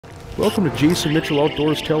Welcome to Jason Mitchell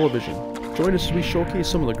Outdoors Television. Join us as we showcase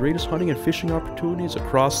some of the greatest hunting and fishing opportunities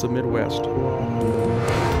across the Midwest.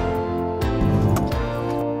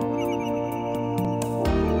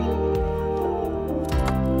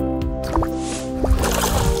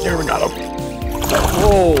 There, we got him.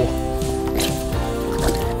 Whoa!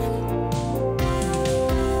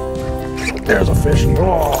 There's a fish.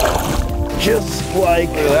 Oh, just like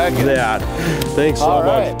that. Thanks so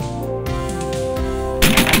much.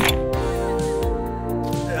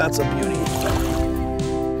 That's a beauty.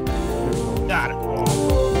 Got it.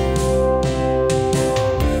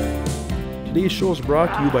 Today's show is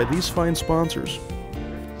brought to you by these fine sponsors: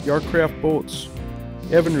 Yar-Craft Boats,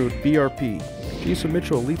 Evinrude BRP, Jason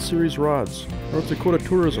Mitchell Elite Series Rods, North Dakota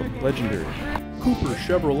Tourism Legendary, Cooper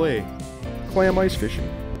Chevrolet, Clam Ice Fishing,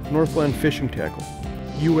 Northland Fishing Tackle,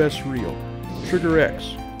 US Reel, Trigger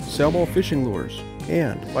X, Salmo Fishing Lures,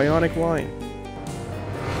 and Bionic Line.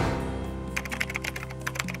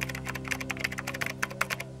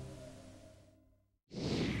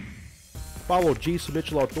 Follow Jason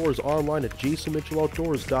Mitchell Outdoors online at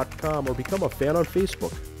jasonmitchelloutdoors.com or become a fan on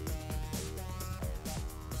Facebook.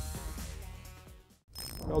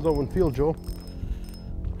 How's that one feel, Joe?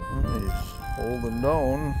 He's holding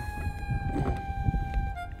down.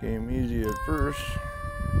 Came easy at first.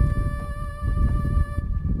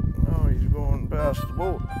 Now he's going past the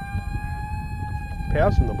boat.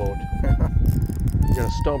 Passing the boat. You got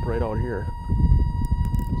a stump right out here.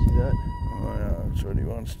 See that? Oh yeah, that's what he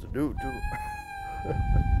wants to do too.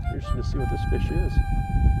 Interesting to see what this fish is.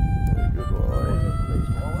 Very good walleye. Nice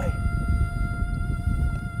walleye.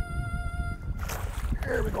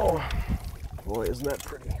 There we go. Boy, isn't that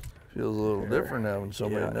pretty? Feels a little different having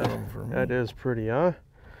somebody down for me. That is pretty, huh?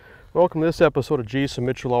 Welcome to this episode of Jason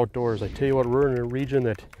Mitchell Outdoors. I tell you what, we're in a region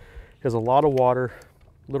that has a lot of water,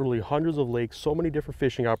 literally hundreds of lakes, so many different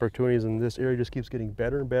fishing opportunities, and this area just keeps getting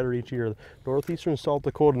better and better each year. Northeastern South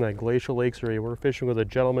Dakota and that Glacial Lakes area, we're fishing with a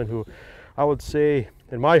gentleman who I would say,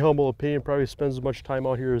 in my humble opinion, probably spends as much time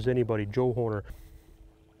out here as anybody, Joe Honer.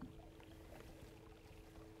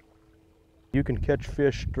 You can catch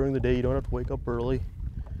fish during the day, you don't have to wake up early.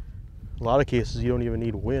 A lot of cases you don't even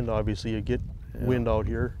need wind, obviously you get wind out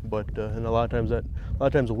here, but and a lot of times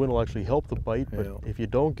the wind will actually help the bite, but if you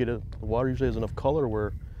don't get it, the water usually has enough color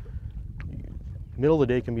where middle of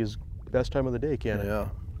the day can be the best time of the day, can't it?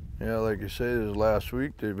 Yeah, like you say, this last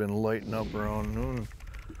week they've been lighting up around noon,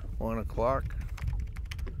 1 o'clock.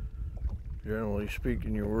 Generally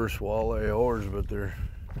speaking, your worst walleye hours, but they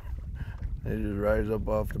just rise up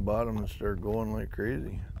off the bottom and start going like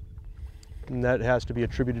crazy. And that has to be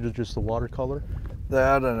attributed to just the watercolor?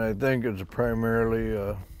 That, and I think it's primarily,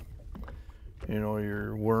 you know,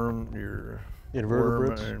 your worm, your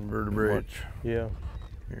invertebrates. Yeah.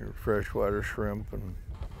 Your freshwater shrimp and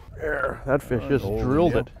there. That fish just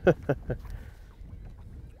drilled it.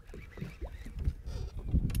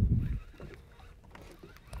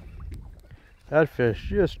 That fish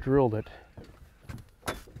just drilled it.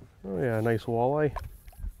 Oh yeah, nice walleye.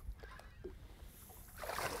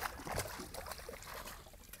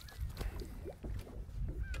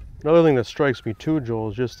 Another thing that strikes me too,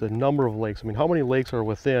 Joel, is just the number of lakes. I mean, how many lakes are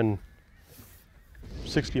within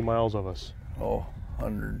 60 miles of us? Oh,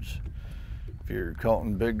 hundreds. If you're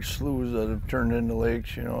counting big sloughs that have turned into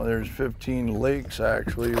lakes, you know, there's 15 lakes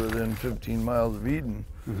actually within 15 miles of Eden.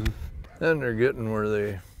 Then they're getting where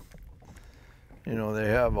they, you know, they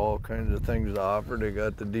have all kinds of things to offer. They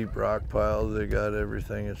got the deep rock piles, they got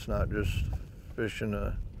everything. It's not just fishing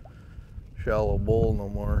a shallow bowl no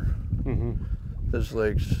more. This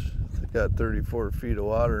lake's got 34 feet of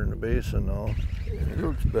water in the basin now. It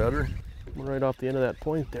looks better. We're right off the end of that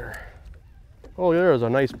point there. Oh, there's a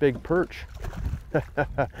nice big perch.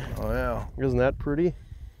 Oh yeah. Isn't that pretty?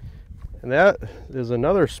 And that is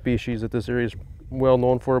another species that this area is well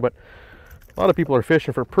known for, but a lot of people are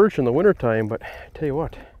fishing for perch in the wintertime, but I tell you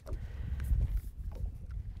what.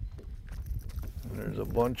 There's a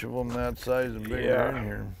bunch of them that size and bigger in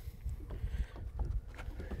here.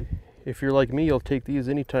 If you're like me, you'll take these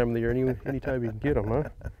any time of the year, anytime you can get them, huh?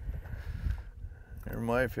 They're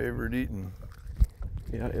my favorite eating.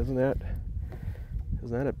 Yeah, isn't that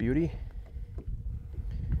a beauty?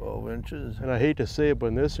 12 inches. And I hate to say it, but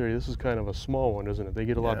in this area, this is kind of a small one, isn't it? They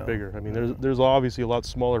get a lot bigger. I mean, there's obviously a lot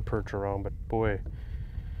smaller perch around, but boy,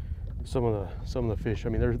 some of the fish. I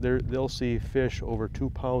mean, they'll see fish over 2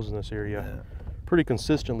 pounds in this area pretty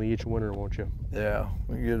consistently each winter, won't you? Yeah,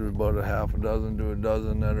 we get about a half a dozen to a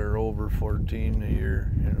dozen that are over 14 a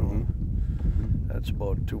year. You know, that's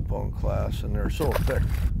about 2-pound class, and they're so thick.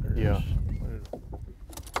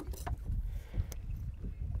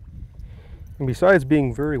 And besides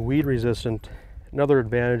being very weed resistant, another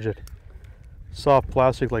advantage that soft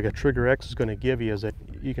plastic like a Trigger X is going to give you is that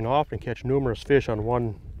you can often catch numerous fish on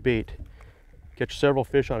one bait. Catch several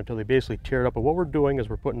fish on it until they basically tear it up. But what we're doing is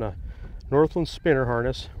we're putting a Northland spinner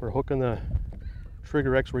harness. We're hooking the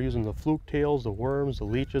Trigger X. We're using the fluke tails, the worms, the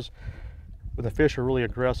leeches. When the fish are really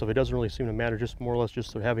aggressive, it doesn't really seem to matter, just more or less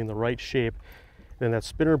just having the right shape. And that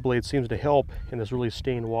spinner blade seems to help in this really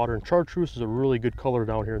stained water. And chartreuse is a really good color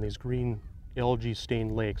down here in these green algae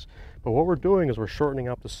stained lakes. But what we're doing is we're shortening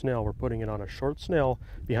up the snell. We're putting it on a short snell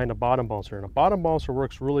behind a bottom bouncer. And a bottom bouncer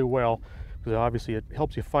works really well because obviously it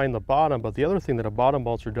helps you find the bottom. But the other thing that a bottom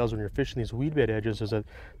bouncer does when you're fishing these weed bed edges is that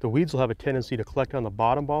the weeds will have a tendency to collect on the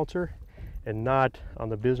bottom bouncer and not on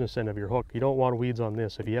the business end of your hook. You don't want weeds on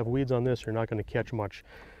this. If you have weeds on this, you're not going to catch much.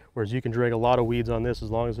 Whereas you can drag a lot of weeds on this,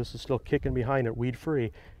 as long as this is still kicking behind it weed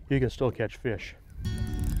free, you can still catch fish.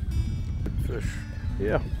 Fish.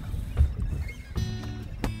 Yeah.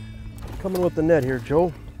 Coming with the net here,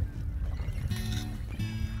 Joe.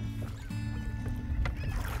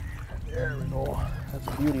 There we go. That's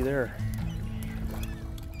a beauty there.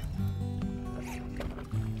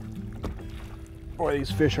 Boy,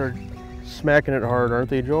 these fish are smacking it hard,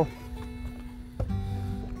 aren't they, Joe?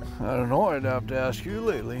 I don't know, I'd have to ask you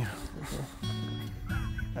lately.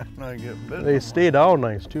 Not getting bit. They stay down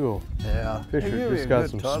nice too. Yeah. Fish have just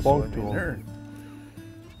got some spunk to them.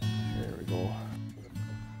 There we go.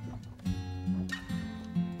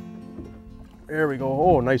 There we go.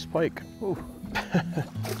 Oh, nice pike.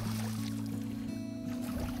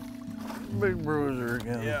 Big bruiser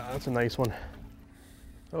again. Yeah, that's a nice one.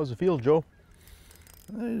 How was the field, Joe?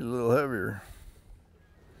 He's a little heavier.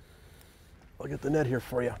 I'll get the net here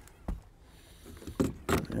for you.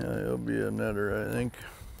 Yeah, he'll be a netter, I think.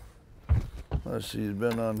 Unless he's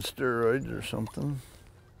been on steroids or something.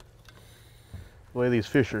 The way these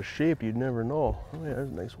fish are shaped, you'd never know. Oh yeah, there's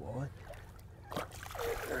a nice walleye.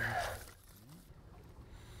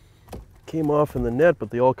 Came off in the net, but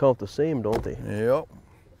they all count the same, don't they? Yep.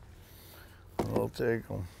 I'll take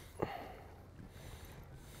them.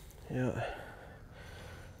 Yeah.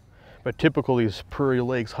 But typical these prairie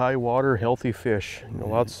lakes, high water, healthy fish. You know,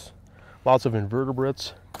 lots of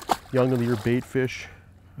invertebrates, young of the year bait fish.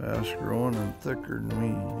 Fast growing and thicker than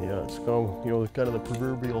me. Yeah, it's kind of the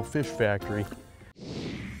proverbial fish factory.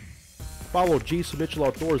 Follow Jason Mitchell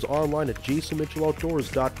Outdoors online at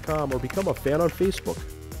jasonmitchelloutdoors.com or become a fan on Facebook.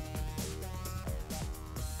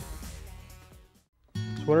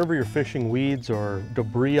 So whenever you're fishing weeds or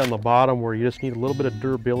debris on the bottom where you just need a little bit of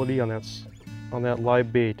durability on that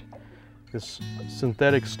live bait, this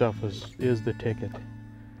synthetic stuff is the ticket.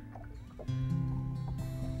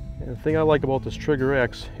 And the thing I like about this Trigger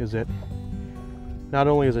X is that not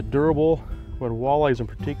only is it durable, but walleyes in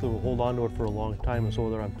particular will hold on to it for a long time. And so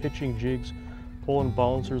whether I'm pitching jigs, pulling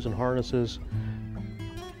bouncers and harnesses,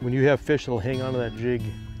 when you have fish that'll hang onto that jig,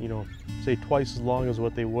 you know, say twice as long as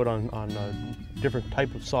what they would on a different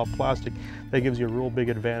type of soft plastic, that gives you a real big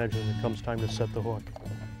advantage when it comes time to set the hook.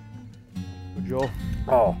 So Joe?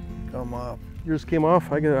 Oh, come off. Yours came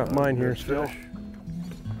off? I got mine here still. Fish.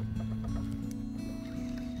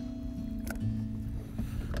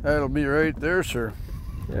 That'll be right there, sir.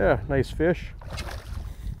 Yeah, nice fish.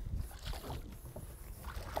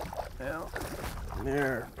 Yeah.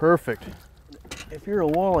 There, perfect. If you're a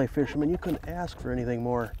walleye fisherman, you couldn't ask for anything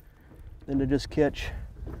more than to just catch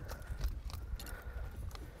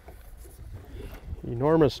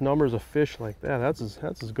enormous numbers of fish like that. That's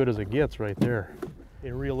as good as it gets right there.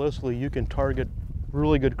 And realistically, you can target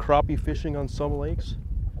really good crappie fishing on some lakes.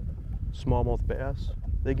 Smallmouth bass,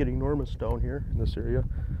 they get enormous down here in this area.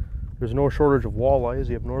 There's no shortage of walleyes.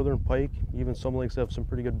 You have northern pike, even some lakes have some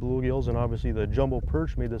pretty good bluegills, and obviously the jumbo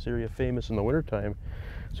perch made this area famous in the wintertime.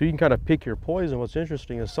 So you can kind of pick your poison. What's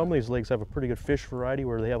interesting is some of these lakes have a pretty good fish variety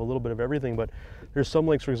where they have a little bit of everything, but there's some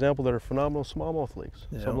lakes, for example, that are phenomenal smallmouth lakes.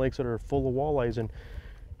 Yeah. Some lakes that are full of walleyes, and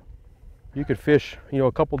you could fish, you know,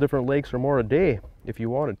 a couple different lakes or more a day if you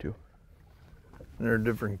wanted to. There are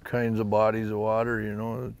different kinds of bodies of water, you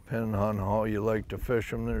know, depending on how you like to fish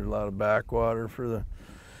them. There's a lot of backwater for the...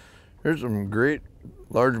 There's some great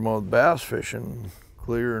largemouth bass fishing,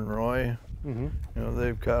 Clear and Roy. Mm-hmm. You know,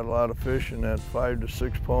 they've caught a lot of fish in that 5 to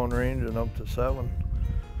 6 pound range and up to 7.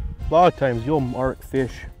 A lot of times you'll mark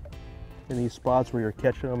fish in these spots where you're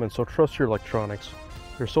catching them, and so trust your electronics.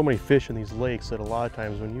 There's so many fish in these lakes that a lot of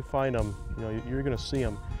times when you find them, you know, you're going to see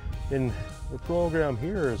them. And the program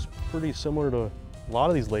here is pretty similar to a lot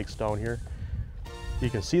of these lakes down here. You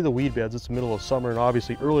can see the weed beds. It's the middle of summer, and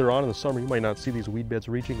obviously earlier on in the summer you might not see these weed beds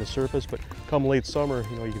reaching the surface, but come late summer,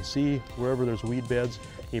 you know, you can see wherever there's weed beds.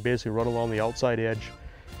 You basically run along the outside edge.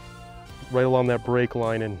 right along that break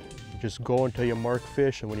line and just go until you mark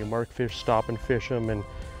fish, and when you mark fish, stop and fish them, and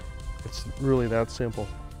it's really that simple.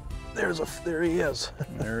 There he is.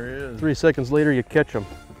 There he is. 3 seconds later, you catch him.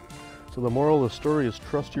 So the moral of the story is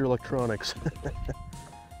trust your electronics.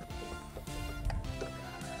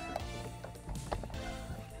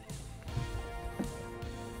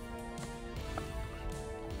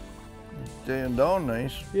 Staying down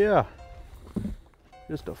nice. Yeah,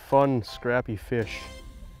 just a fun, scrappy fish.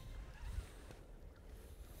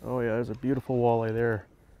 Oh yeah, there's a beautiful walleye there.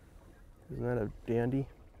 Isn't that a dandy?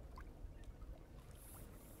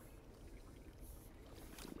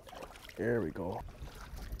 There we go.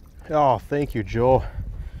 Oh, thank you, Joe.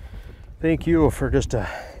 Thank you for just an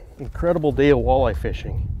incredible day of walleye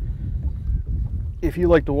fishing. If you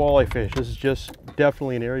like to walleye fish, this is just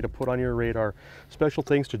definitely an area to put on your radar. Special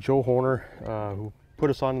thanks to Joe Horner, who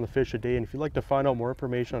put us on in the Fish a Day. And if you'd like to find out more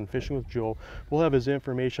information on fishing with Joe, we'll have his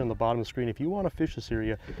information on the bottom of the screen. If you want to fish this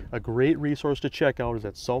area, a great resource to check out is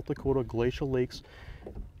at South Dakota Glacial Lakes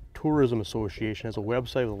Tourism Association. It has a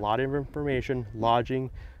website with a lot of information,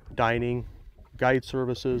 lodging, dining, guide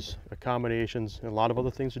services, accommodations, and a lot of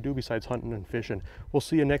other things to do besides hunting and fishing. We'll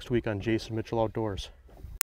see you next week on Jason Mitchell Outdoors.